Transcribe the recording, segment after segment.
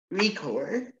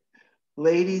Record.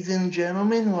 Ladies and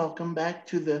gentlemen, welcome back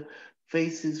to the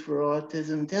Faces for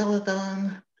Autism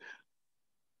Telethon.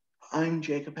 I'm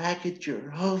Jacob Hackett, your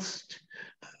host,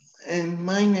 and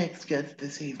my next guest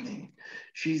this evening.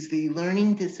 She's the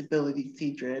learning disabilities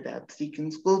teacher at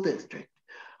Absecon School District.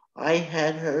 I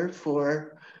had her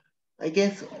for, I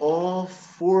guess, all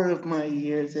 4 of my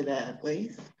years at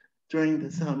Atlays during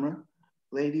the summer.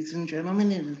 Ladies and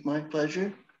gentlemen, it is my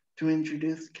pleasure to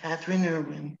introduce Catherine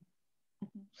Irwin.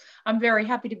 I'm very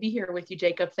happy to be here with you,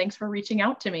 Jacob. Thanks for reaching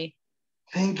out to me.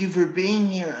 Thank you for being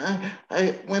here.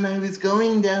 When I was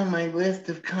going down my list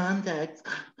of contacts,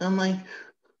 I'm like,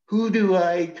 who do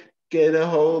I get a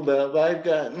hold of? I've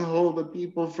gotten a hold of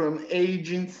people from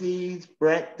agencies,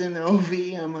 Brett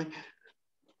Denovi. I'm like,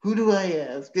 who do I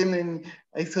ask? And then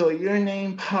I saw your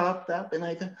name popped up and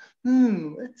I thought,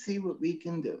 let's see what we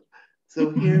can do.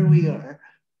 So here we are.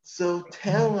 So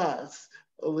tell us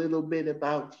a little bit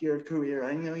about your career.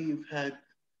 I know you've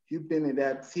been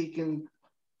at Absecon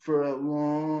for a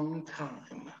long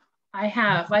time. I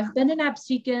have. I've been in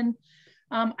Absecon.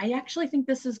 I actually think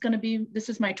this is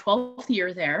my 12th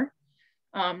year there.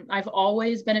 I've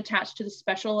always been attached to the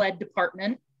special ed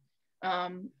department.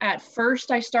 At first,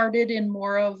 I started in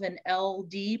more of an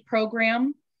LD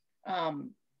program. I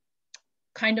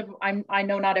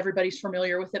know not everybody's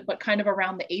familiar with it, but kind of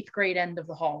around the 8th grade end of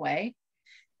the hallway.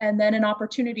 And then an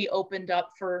opportunity opened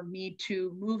up for me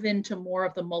to move into more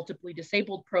of the multiply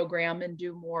disabled program and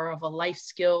do more of a life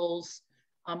skills,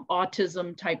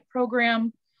 autism type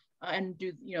program and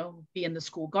be in the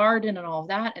school garden and all of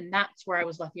that. And that's where I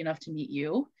was lucky enough to meet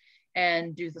you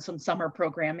and do some summer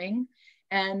programming.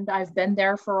 And I've been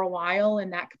there for a while in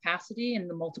that capacity in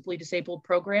the multiply disabled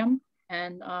program.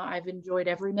 And I've enjoyed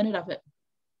every minute of it.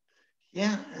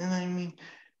 Yeah, and I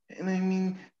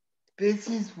mean, this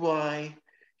is why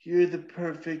you're the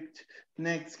perfect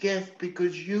next guest,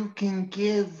 because you can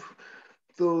give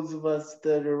those of us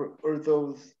that are, or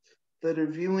those that are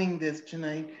viewing this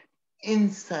tonight,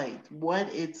 insight, what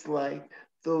it's like,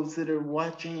 those that are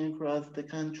watching across the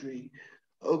country.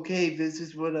 Okay, this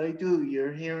is what I do.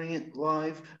 You're hearing it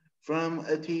live from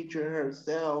a teacher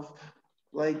herself.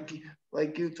 Like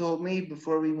you told me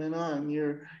before we went on,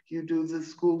 you do the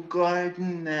school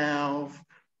garden now.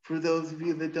 For those of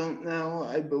you that don't know,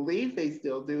 I believe they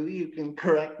still do. You can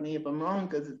correct me if I'm wrong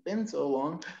because it's been so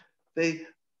long. They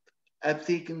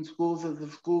Absecon Schools as a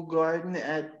school garden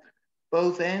at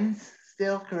both ends,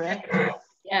 still correct?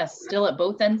 Yes, still at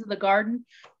both ends of the garden.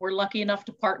 We're lucky enough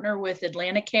to partner with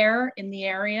AtlantiCare in the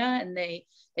area, and they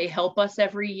help us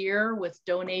every year with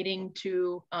donating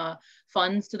to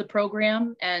funds to the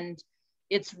program. And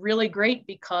it's really great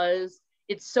because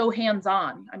it's so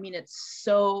hands-on. I mean, it's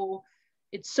so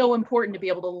important to be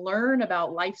able to learn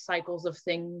about life cycles of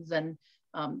things and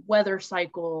weather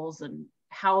cycles and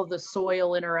how the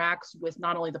soil interacts with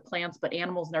not only the plants, but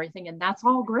animals and everything. And that's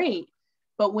all great.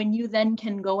 But when you then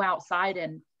can go outside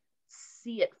and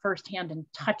see it firsthand and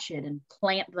touch it and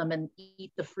plant them and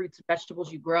eat the fruits and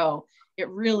vegetables you grow, it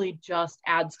really just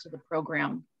adds to the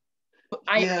program.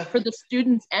 For the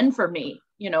students and for me,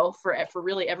 for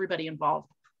really everybody involved.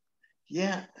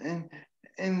 Yeah,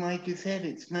 and like you said,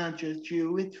 it's not just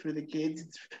you, it's for the kids.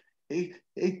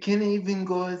 It can even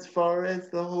go as far as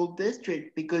the whole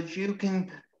district, because you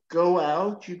can go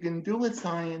out, you can do a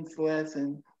science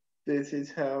lesson. This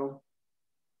is how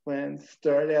plants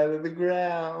start out of the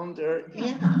ground, or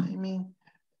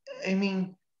I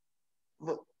mean,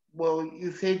 well,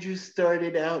 you said you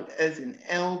started out as an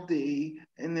LD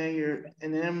and now you're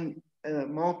an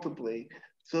multiply.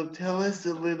 So tell us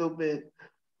a little bit,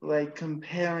 like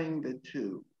comparing the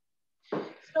two.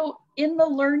 So in the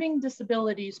learning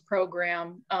disabilities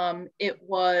program, it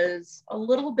was a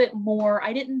little bit more,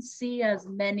 I didn't see as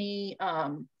many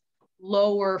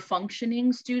lower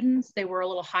functioning students. They were a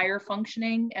little higher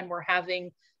functioning and were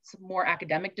having some more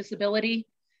academic disability.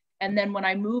 And then when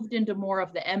I moved into more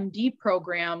of the MD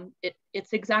program,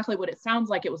 it's exactly what it sounds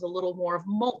like. It was a little more of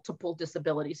multiple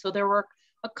disability. So there were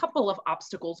a couple of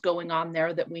obstacles going on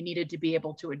there that we needed to be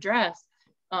able to address.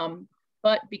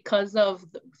 But because of,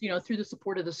 through the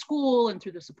support of the school and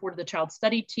through the support of the child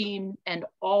study team, and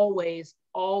always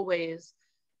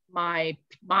my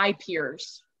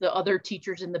peers, the other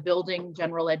teachers in the building,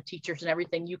 general ed teachers and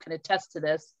everything, you can attest to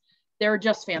this. They're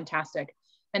just fantastic.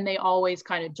 And they always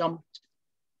kind of jumped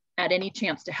at any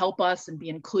chance to help us and be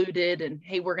included. And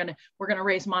hey, we're gonna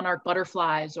raise monarch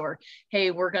butterflies, or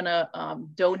hey, we're gonna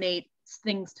donate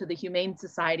things to the Humane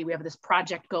Society. We have this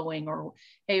project going, or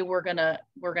hey, we're gonna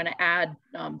add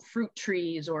fruit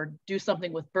trees or do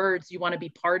something with birds. You want to be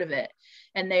part of it?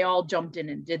 And they all jumped in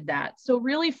and did that. So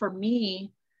really, for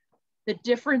me, The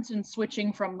difference in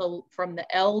switching from the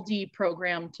LD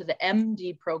program to the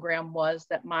MD program was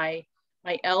that my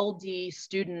LD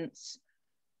students,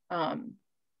 I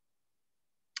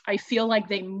feel like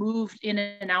they moved in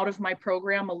and out of my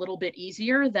program a little bit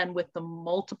easier than with the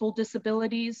multiple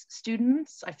disabilities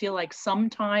students. I feel like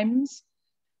sometimes,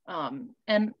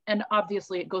 and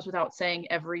obviously it goes without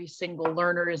saying, every single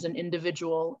learner is an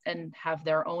individual and have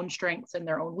their own strengths and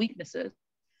their own weaknesses.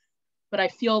 But I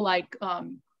feel like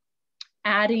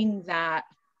adding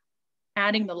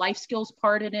the life skills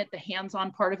part in it, the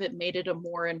hands-on part of it, made it a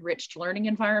more enriched learning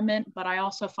environment. But I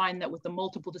also find that with the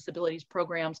multiple disabilities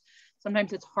programs,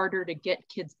 sometimes it's harder to get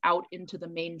kids out into the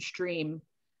mainstream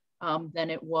than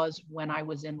it was when I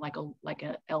was in like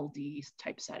a LD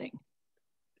type setting.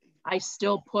 I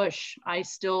still push. I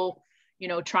still,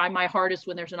 try my hardest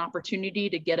when there's an opportunity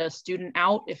to get a student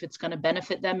out if it's going to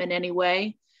benefit them in any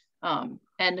way. And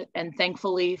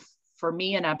thankfully for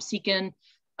me and Absecon,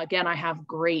 again, I have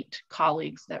great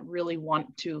colleagues that really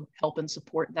want to help and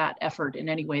support that effort in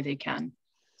any way they can.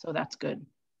 So that's good.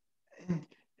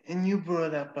 And you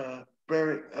brought up a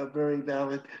very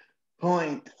valid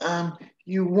point.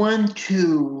 You want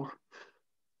to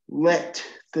let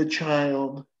the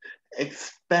child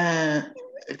expand,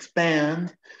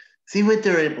 see what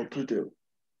they're able to do.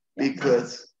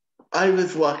 Because I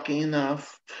was lucky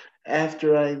enough,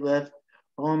 after I left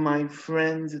all my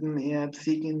friends in the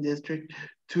Absecon district,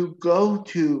 to go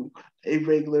to a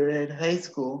regular ed high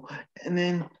school. And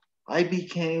then I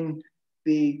became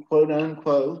the quote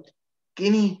unquote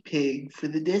guinea pig for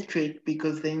the district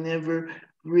because they never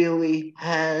really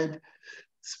had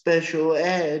special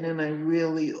ed. And I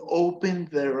really opened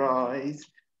their eyes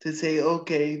to say,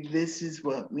 okay, this is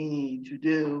what we need to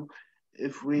do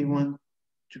if we want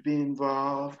to be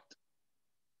involved.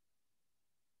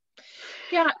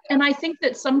 Yeah, and I think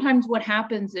that sometimes what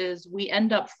happens is we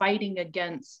end up fighting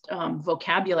against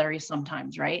vocabulary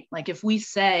sometimes, right? Like if we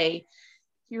say,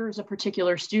 here's a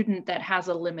particular student that has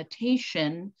a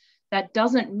limitation, that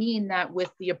doesn't mean that with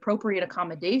the appropriate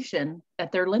accommodation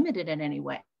that they're limited in any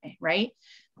way, right?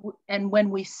 And when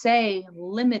we say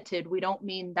limited, we don't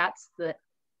mean that's the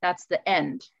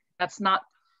end. That's not,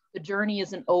 the journey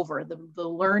isn't over. The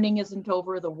learning isn't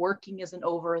over. The working isn't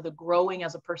over. The growing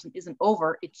as a person isn't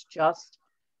over. It's just,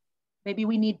 maybe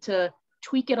we need to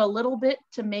tweak it a little bit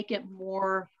to make it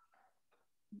more,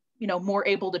 more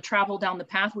able to travel down the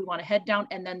path we want to head down.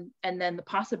 And then the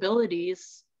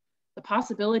possibilities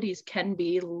can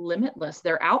be limitless.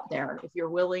 They're out there if you're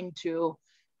willing to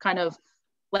kind of,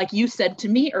 like you said to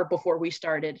me, or before we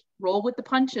started, roll with the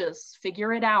punches,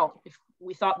 figure it out. If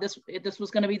we thought this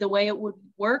was going to be the way it would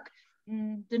work,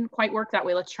 didn't quite work that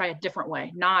way. Let's try a different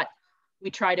way. Not,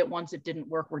 we tried it once, it didn't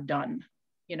work, we're done.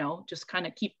 Just kind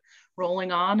of keep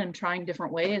rolling on and trying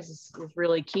different ways is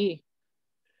really key.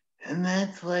 And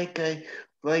that's like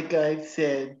I've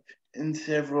said in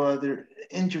several other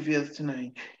interviews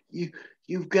tonight.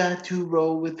 You've got to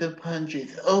roll with the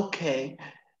punches. Okay,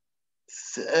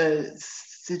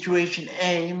 situation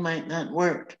A might not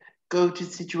work. Go to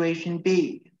situation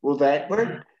B. Will that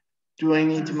work? Do I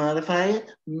need to modify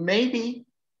it? Maybe.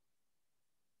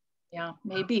 Yeah,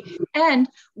 maybe. And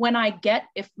when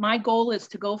if my goal is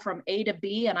to go from A to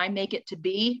B and I make it to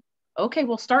B, okay,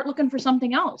 we'll start looking for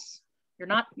something else. You're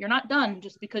not done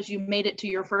just because you made it to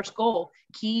your first goal.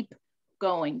 Keep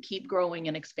going, keep growing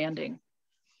and expanding.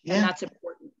 Yeah. And that's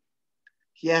important.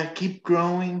 Yeah, keep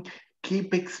growing,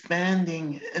 keep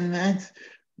expanding. And that's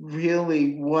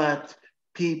really what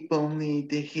people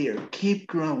need to hear. Keep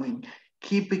growing,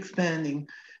 keep expanding.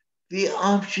 The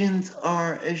options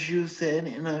are, as you said,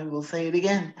 and I will say it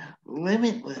again,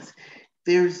 limitless.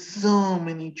 There's so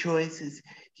many choices.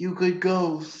 You could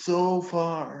go so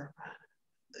far.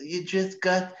 You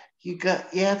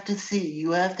have to see,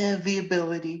 you have to have the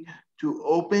ability to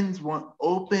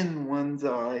open one's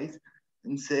eyes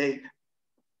and say,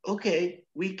 okay,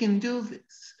 we can do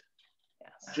this.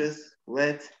 Yes. Just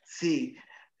let's see.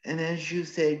 And as you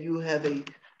said, you have a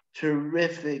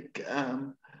terrific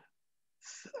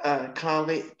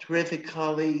terrific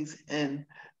colleagues and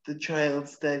the child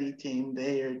study team.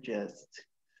 They are just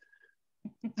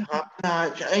top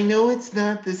notch. I know it's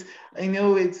not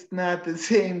the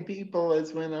same people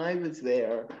as when I was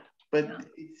there, but yeah,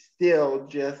 it's still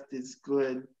just as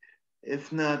good,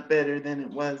 if not better than it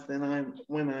was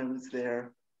when I was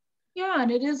there. Yeah,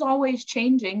 and it is always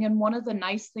changing. And one of the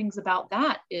nice things about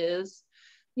that is,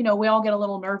 we all get a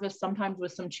little nervous sometimes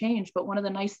with some change, but one of the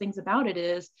nice things about it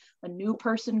is a new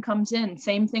person comes in,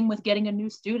 same thing with getting a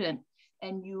new student,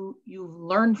 and you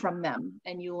learn from them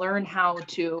and you learn how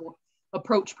to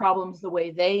approach problems the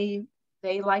way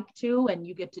they like to, and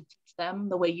you get to teach them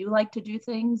the way you like to do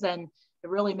things. And it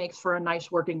really makes for a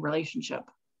nice working relationship.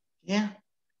 Yeah.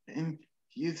 And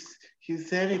you, you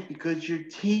said it because you're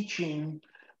teaching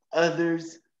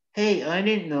others, hey, I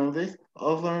didn't know this,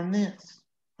 I'll learn this.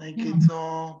 Like Yeah.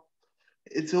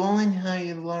 it's all in how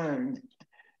you learn.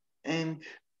 And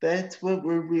that's what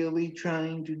we're really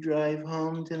trying to drive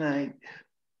home tonight.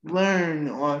 Learn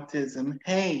autism.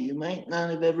 Hey, you might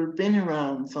not have ever been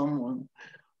around someone.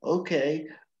 Okay,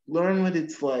 learn what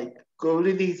it's like. Go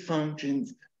to these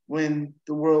functions when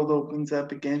the world opens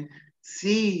up again.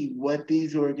 See what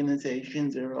these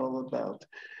organizations are all about.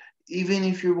 Even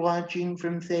if you're watching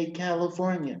from, say,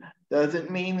 California,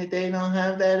 doesn't mean that they don't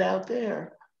have that out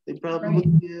there. They probably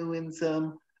Right. do in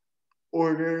some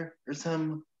order or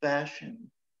some fashion.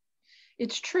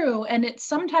 It's true. And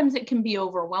sometimes it can be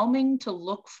overwhelming to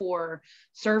look for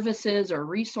services or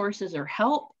resources or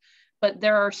help, but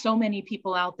there are so many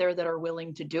people out there that are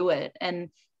willing to do it. And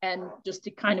just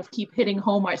to kind of keep hitting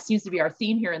home, it seems to be our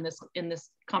theme here in this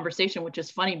conversation, which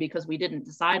is funny because we didn't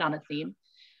decide on a theme.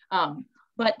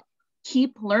 But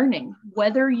keep learning,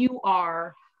 whether you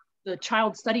are the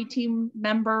child study team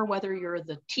member, whether you're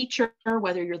the teacher,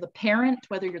 whether you're the parent,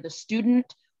 whether you're the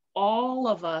student, all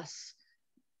of us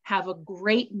have a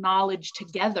great knowledge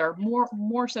together,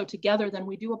 more so together than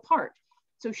we do apart.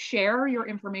 So share your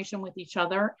information with each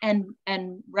other and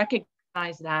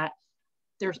recognize that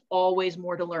there's always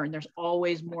more to learn. There's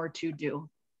always more to do.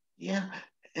 Yeah.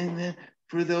 And then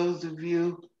for those of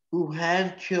you who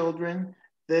have children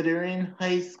that are in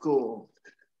high school,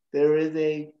 there is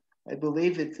I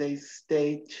believe it's a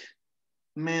state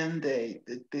mandate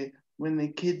that when the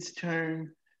kids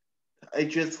turn, I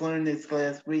just learned this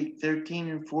last week, 13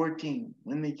 or 14,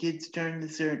 when the kids turn a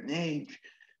certain age,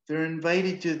 they're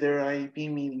invited to their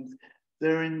IEP meetings.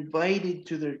 They're invited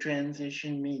to their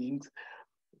transition meetings.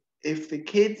 If the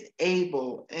kid's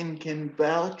able and can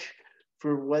vouch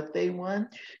for what they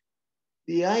want,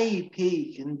 the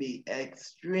IEP can be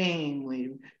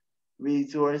extremely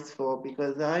resourceful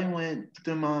because I went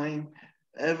to mine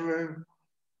ever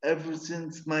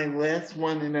since my last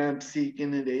one in Absec in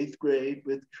the 8th grade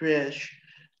with Trish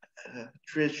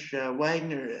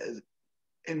Wagner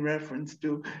in reference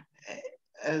to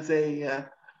as a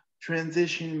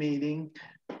transition meeting.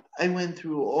 I went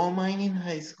through all mine in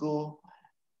high school,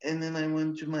 and then I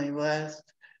went to my last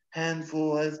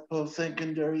handful as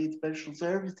post-secondary special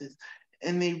services,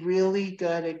 and they really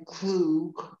got a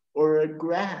clue or a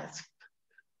grasp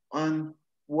on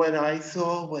what I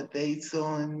saw, what they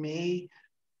saw in me,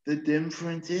 the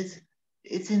differences.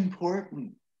 It's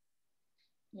important.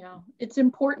 Yeah, it's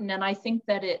important. And I think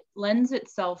that it lends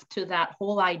itself to that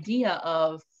whole idea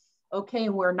of, okay,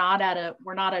 we're not at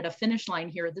a finish line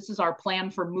here. This is our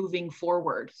plan for moving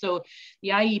forward. So the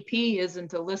IEP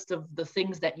isn't a list of the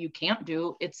things that you can't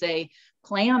do. It's a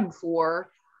plan for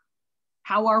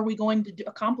how are we going to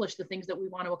accomplish the things that we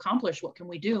want to accomplish? What can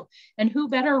we do? And who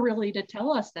better really to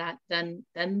tell us that than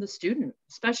the student,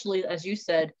 especially as you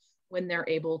said, when they're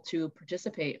able to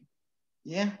participate.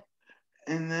 Yeah.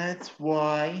 And that's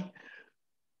why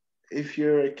if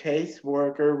you're a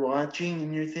caseworker watching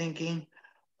and you're thinking,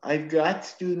 I've got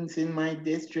students in my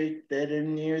district that are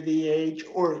near the age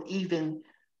or even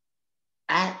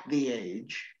at the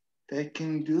age that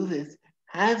can do this,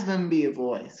 have them be a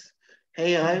voice.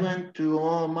 Hey, I went through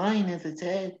all mine, as I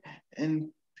said, and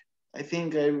I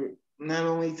think I not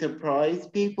only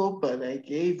surprised people, but I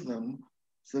gave them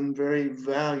some very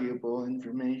valuable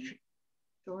information.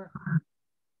 Sure.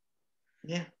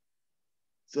 Yeah.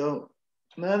 So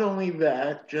not only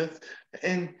that, just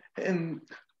and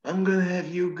I'm gonna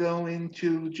have you go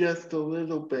into just a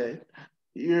little bit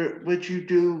what you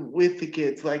do with the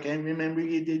kids. Like I remember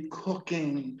you did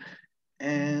cooking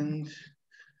and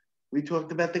we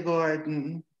talked about the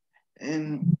garden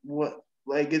and what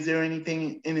like is there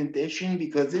anything in addition?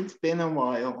 Because it's been a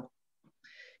while.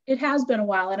 It has been a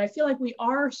while, and I feel like we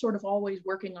are sort of always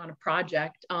working on a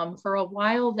project. For a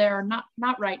while there,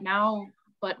 not right now,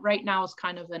 but right now is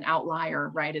kind of an outlier,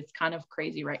 right? It's kind of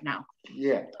crazy right now.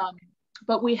 Yeah.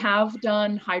 But we have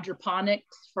done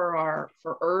hydroponics for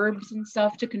herbs and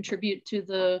stuff to contribute to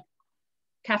the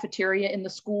cafeteria in the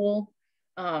school.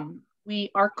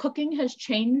 Our cooking has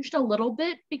changed a little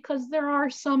bit because there are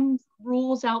some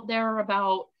rules out there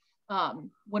about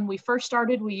when we first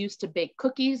started, we used to bake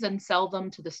cookies and sell them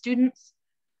to the students.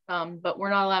 But we're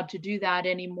not allowed to do that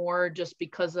anymore just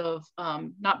because of,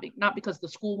 not because the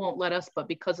school won't let us, but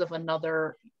because of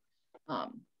another,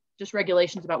 just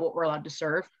regulations about what we're allowed to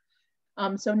serve.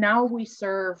 So now we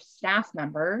serve staff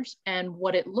members, and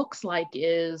what it looks like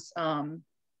is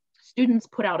students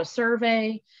put out a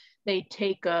survey. they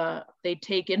take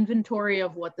inventory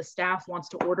of what the staff wants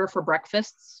to order for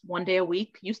breakfasts one day a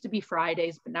week. Used to be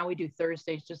Fridays, but now we do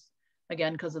Thursdays, just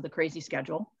again because of the crazy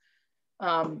schedule.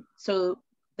 So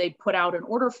they put out an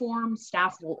order form,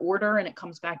 staff will order and it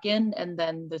comes back in, and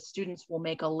then the students will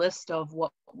make a list of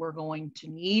what we're going to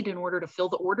need in order to fill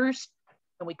the orders.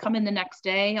 And we come in the next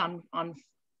day on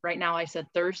right now I said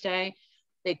Thursday,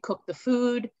 they cook the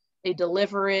food, they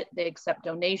deliver it, they accept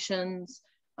donations.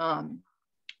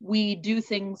 We do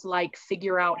things like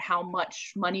figure out how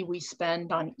much money we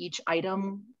spend on each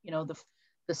item, you know,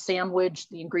 the sandwich,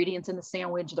 the ingredients in the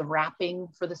sandwich, the wrapping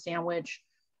for the sandwich.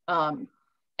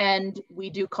 And we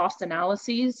do cost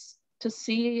analyses to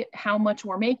see how much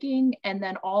we're making. And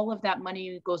then all of that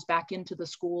money goes back into the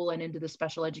school and into the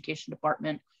special education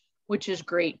department, which is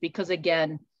great because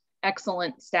again,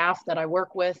 excellent staff that I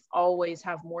work with always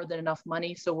have more than enough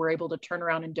money. So we're able to turn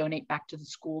around and donate back to the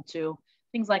school too.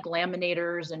 Things like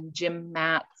laminators and gym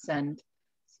mats and,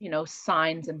 you know,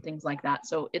 signs and things like that.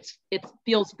 So it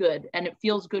feels good. And it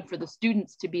feels good for the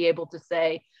students to be able to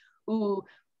say, ooh,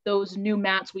 those new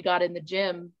mats we got in the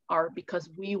gym are because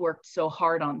we worked so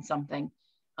hard on something.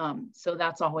 So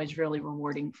that's always really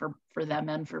rewarding for them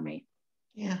and for me.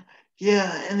 Yeah.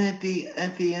 Yeah. And at the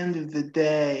end of the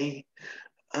day,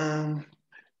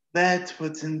 that's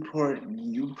what's important.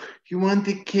 You want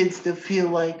the kids to feel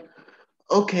like,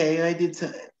 okay, I did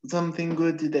something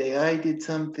good today. I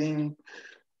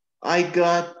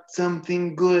got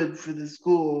something good for the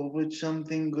school, which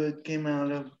something good came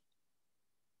out of,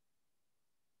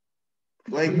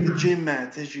 like the gym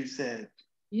mats, as you said.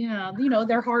 Yeah, you know,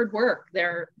 their hard work,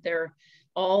 their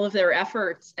all of their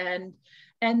efforts, and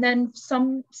then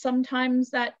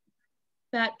sometimes that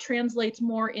translates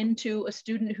more into a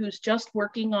student who's just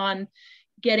working on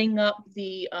getting up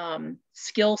the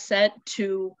skill set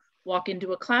to walk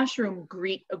into a classroom,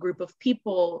 greet a group of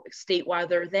people, state why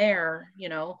they're there, you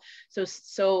know.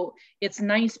 So it's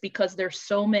nice because there's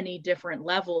so many different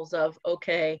levels of,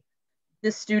 okay,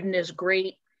 this student is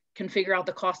great, can figure out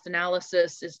the cost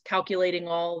analysis, is calculating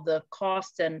all the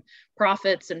costs and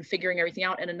profits and figuring everything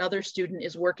out. And another student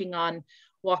is working on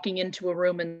walking into a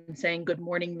room and saying, good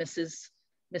morning, Mrs.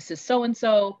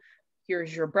 So-and-so,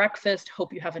 here's your breakfast,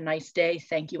 hope you have a nice day,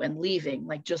 thank you, and leaving,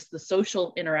 like just the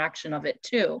social interaction of it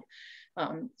too.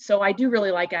 So I do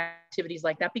really like activities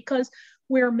like that because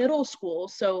we're middle school.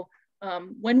 So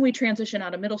when we transition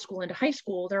out of middle school into high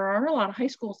school, there are a lot of high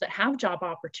schools that have job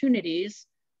opportunities,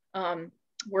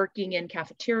 working in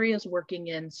cafeterias, working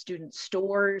in student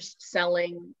stores,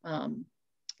 selling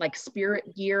like spirit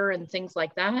gear and things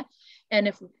like that. And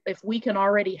if we can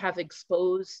already have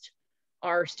exposed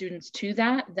our students to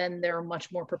that, then they're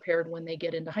much more prepared when they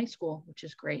get into high school, which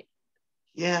is great.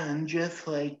 Yeah, and just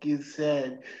like you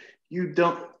said, you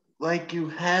don't, like you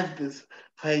have this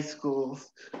high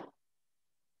schools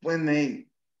when they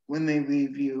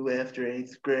leave you after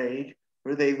 8th grade,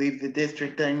 or they leave the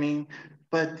district, I mean,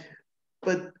 but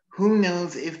who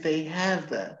knows if they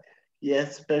have that?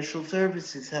 Yes, special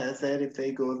services has that if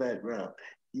they go that route.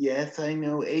 Yes, I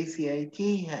know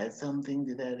ACIT has something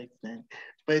to that extent,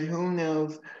 but who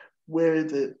knows where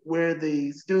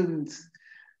the students'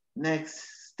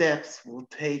 next steps will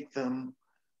take them.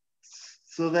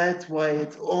 So that's why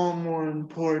it's all more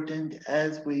important,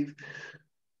 as we've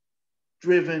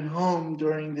driven home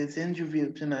during this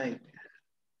interview tonight.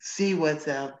 See what's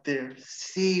out there,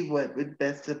 see what would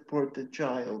best support the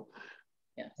child.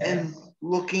 Yes. And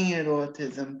looking at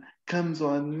autism comes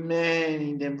on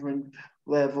many different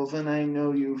levels. And I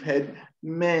know you've had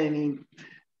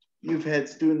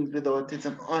students with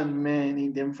autism on many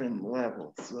different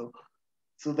levels.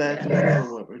 So that's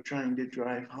also what we're trying to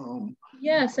drive home.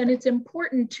 Yes, and it's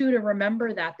important too to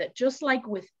remember that just like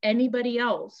with anybody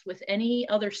else, with any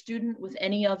other student, with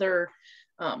any other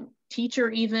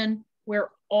teacher even, we're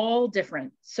all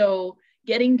different. So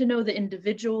getting to know the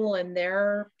individual and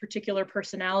their particular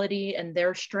personality and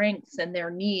their strengths and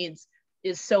their needs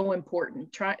is so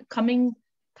important. Coming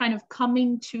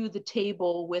to the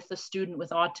table with a student with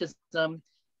autism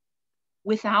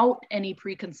without any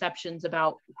preconceptions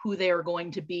about who they are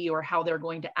going to be or how they're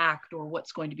going to act or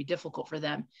what's going to be difficult for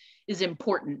them is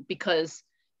important, because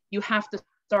you have to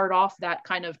start off that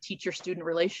kind of teacher-student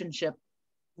relationship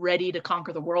ready to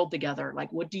conquer the world together.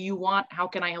 Like, what do you want? How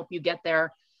can I help you get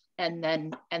there? And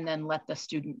then let the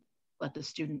student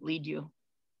lead you.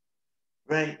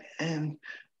 Right. And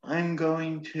I'm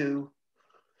going to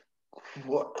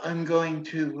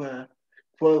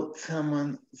quote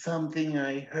something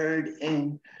I heard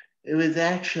in, it was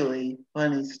actually a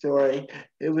funny story.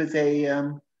 It was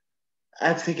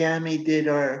Absagami did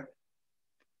our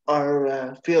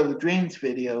our Field of Dreams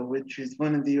video, which is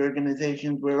one of the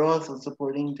organizations we're also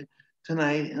supporting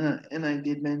tonight, and I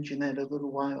did mention that a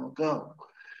little while ago.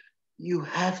 You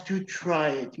have to try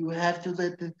it. You have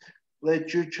to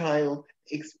let your child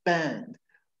expand.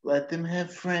 Let them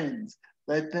have friends.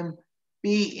 Let them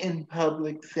be in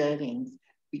public settings,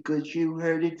 because you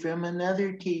heard it from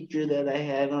another teacher that I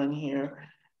had on here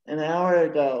an hour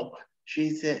ago.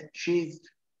 She said she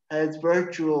has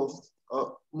virtual,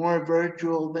 more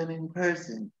virtual than in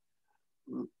person.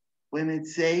 When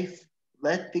it's safe,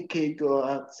 let the kid go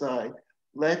outside.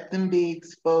 Let them be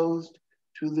exposed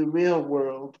to the real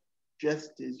world,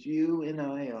 just as you and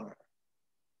I are.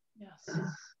 Yes,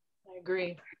 I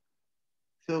agree.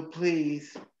 So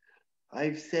please,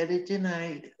 I've said it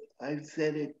tonight. I've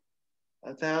said it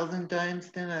 1,000 times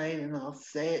tonight, and I'll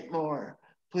say it more.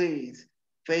 Please,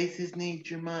 Faces need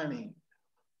your money.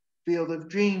 Field of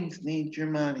Dreams need your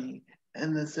money.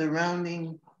 And the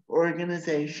surrounding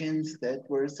organizations that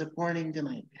we're supporting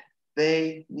tonight,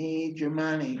 they need your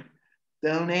money.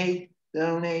 Donate,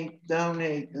 donate,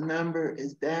 donate. The number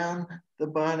is down the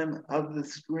bottom of the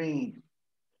screen.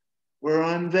 We're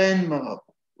on Venmo.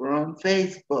 We're on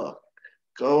Facebook.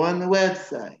 Go on the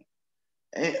website.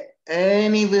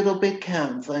 Any little bit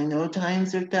counts. I know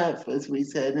times are tough, as we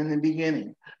said in the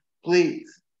beginning.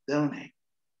 Please donate.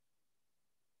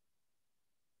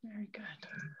 Very good.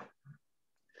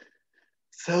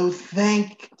 So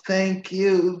thank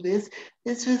you. This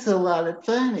was a lot of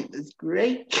fun. It was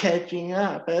great catching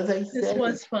up. As I This said,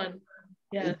 was fun.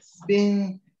 it's Yes.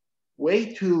 been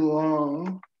way too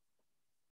long